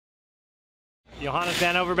Johannes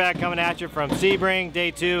van Overbeek coming at you from Sebring, day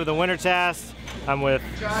 2 of the winter test. I'm with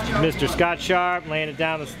Mr. Scott Sharp, laying it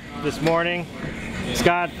down this morning.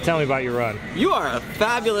 Scott, tell me about your run. You are a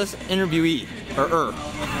fabulous interviewee, Well,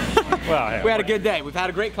 yeah, we had a good day. We've had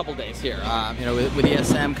a great couple days here. You know, with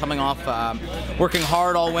ESM coming off, working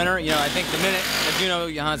hard all winter. You know, I think the minute, as you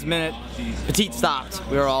know, Johannes, the minute Petit stopped,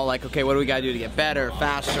 we were all like, okay, what do we got to do to get better,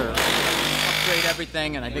 faster, upgrade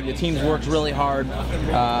everything? And I think the team's worked really hard.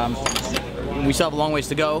 We still have a long ways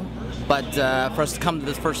to go. But for us to come to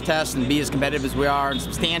this first test and be as competitive as we are and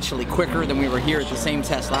substantially quicker than we were here at the same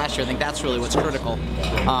test last year, I think that's really what's critical.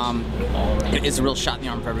 It's a real shot in the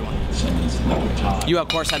arm for everyone. You, of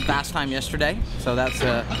course, had fast time yesterday, so that's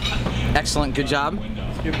excellent. Good job.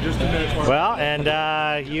 Well,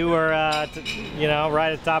 and you were, you know,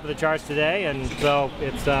 right at the top of the charts today, and so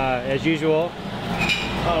it's as usual.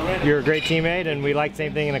 You're a great teammate, and we like the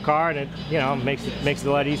same thing in the car, and it, you know, makes it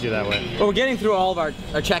a lot easier that way. Well, we're getting through all of our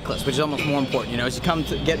checklist, which is almost more important. You know, as you come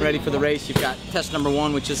to get ready for the race, you've got test number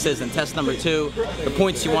 1, which is and test number 2, the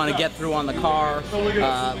points you want to get through on the car,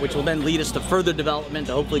 which will then lead us to further development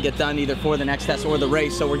to hopefully get done either for the next test or the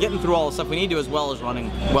race. So we're getting through all the stuff we need to, as well as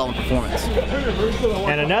running well in performance.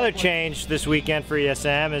 And another change this weekend for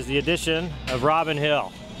ESM is the addition of Robin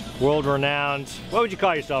Hill, world-renowned. What would you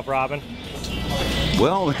call yourself, Robin?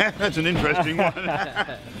 Well, that's an interesting one.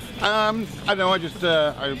 I don't know,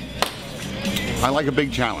 I like a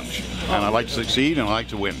big challenge, and I like to succeed, and I like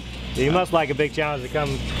to win. You must like a big challenge to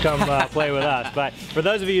come play with us. But for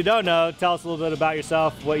those of you who don't know, tell us a little bit about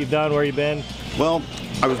yourself, what you've done, where you've been. Well,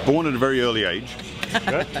 I was born at a very early age.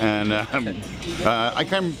 Good. And I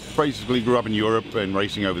basically grew up in Europe and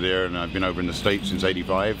racing over there, and I've been over in the States since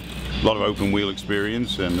 '85. A lot of open wheel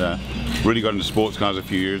experience, and really got into sports cars a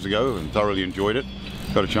few years ago and thoroughly enjoyed it.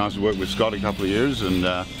 Got a chance to work with Scott a couple of years, and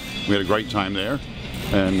we had a great time there.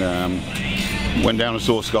 And went down and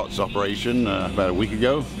saw Scott's operation about a week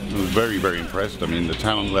ago. I was very, very impressed. I mean, the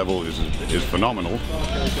talent level is phenomenal,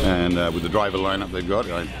 and with the driver lineup they've got,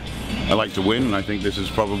 I like to win, and I think this is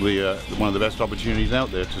probably one of the best opportunities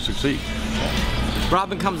out there to succeed.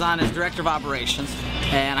 Robin comes on as Director of Operations,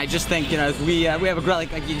 and I just think, you know, we have a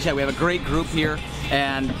great, like you said, we have a great group here,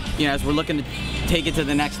 and you know, as we're looking to take it to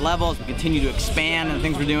the next level, as we continue to expand and the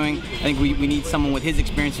things we're doing, I think we need someone with his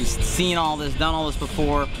experience who's seen all this, done all this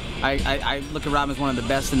before. I look at Robin as one of the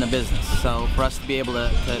best in the business, so for us to be able to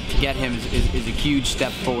get him is a huge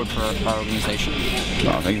step forward for our organization.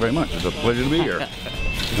 Well, thank you very much. It's a pleasure to be here.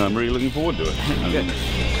 I'm really looking forward to it. Good.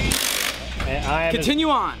 Continue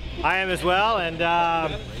on. I am as well, and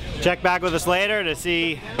check back with us later to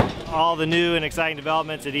see all the new and exciting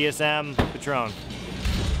developments at ESM Patron.